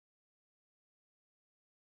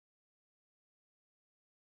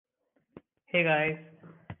Hey guys,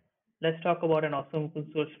 let's talk about an awesome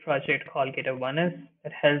open source project called Github1s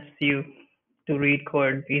that helps you to read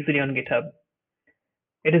code easily on GitHub.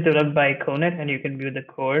 It is developed by conwnet and you can view the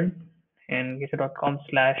code in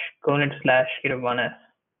github.com/conwnet/Github1s.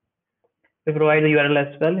 We provide the URL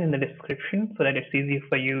as well in the description so that it's easy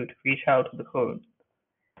for you to reach out to the code.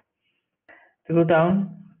 To go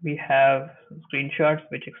down, we have screenshots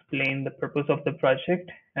which explain the purpose of the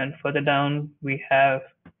project, and further down we have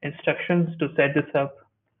instructions to set this up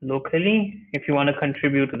locally if you want to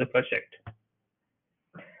contribute to the project.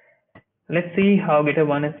 Let's see how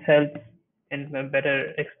Github1s helps in a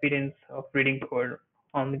better experience of reading code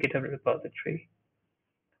on the GitHub repository.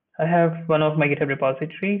 I have one of my GitHub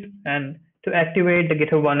repositories, and to activate the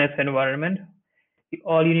Github1s environment,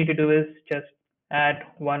 all you need to do is just add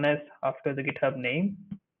 1s after the GitHub name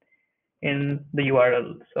in the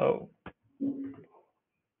URL. So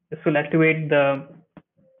this will activate the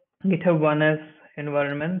Github1s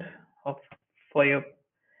environment for your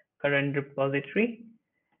current repository,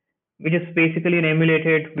 which is basically an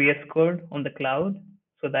emulated VS Code on the cloud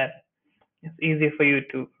so that it's easier for you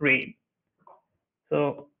to read.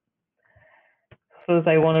 So suppose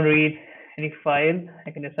I want to read any file,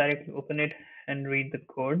 I can just directly open it and read the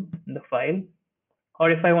code in the file.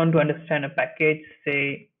 Or if I want to understand a package,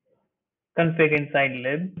 say config inside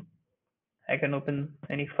lib, I can open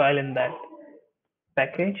any file in that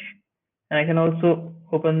package. And I can also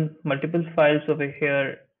open multiple files over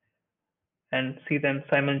here and see them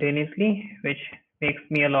simultaneously, which makes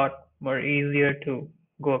me a lot more easier to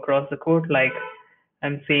go across the code, like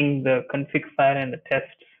I'm seeing the config file and the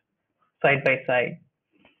tests side by side.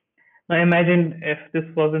 Now imagine if this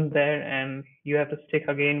wasn't there and you have to stick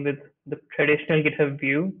again with the traditional GitHub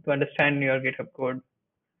view to understand your GitHub code.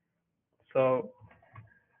 So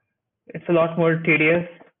it's a lot more tedious.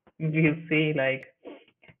 You'll see, like,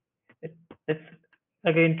 let's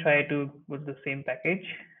again try to put the same package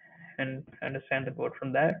and understand the code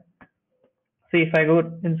from there. See, if I go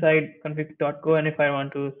inside config.go and if I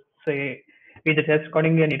want to say read the test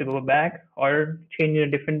accordingly, I need to go back or change a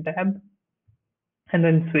different tab and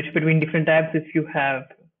then switch between different tabs if you have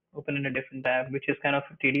open in a different tab, which is kind of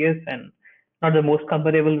tedious and not the most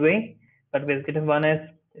comfortable way. But with Github1s,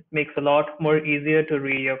 it makes a lot more easier to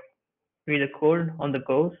read the code on the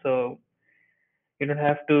go. So you don't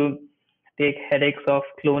have to take headaches of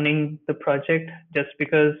cloning the project just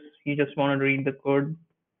because you just want to read the code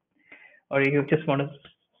or you just want to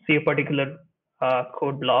see a particular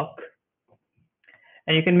code block.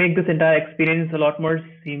 And you can make this entire experience a lot more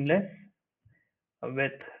seamless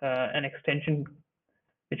with an extension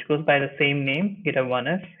which goes by the same name,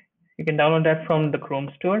 Github1s. You can download that from the Chrome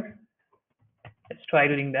store. Let's try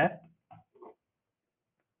doing that.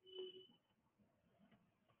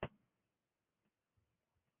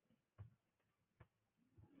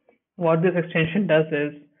 What this extension does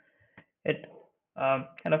is it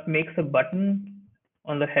kind of makes a button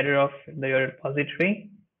on the header of your repository.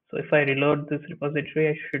 So if I reload this repository,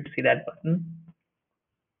 I should see that button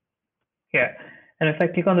here. And if I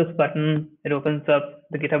click on this button, it opens up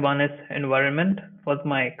the Github1s environment for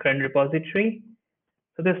my current repository.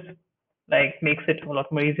 So this makes it a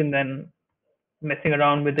lot more easy than messing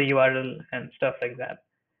around with the URL and stuff like that.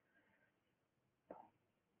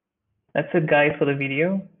 That's it, guys, for the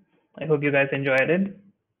video. I hope you guys enjoyed it.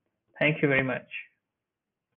 Thank you very much.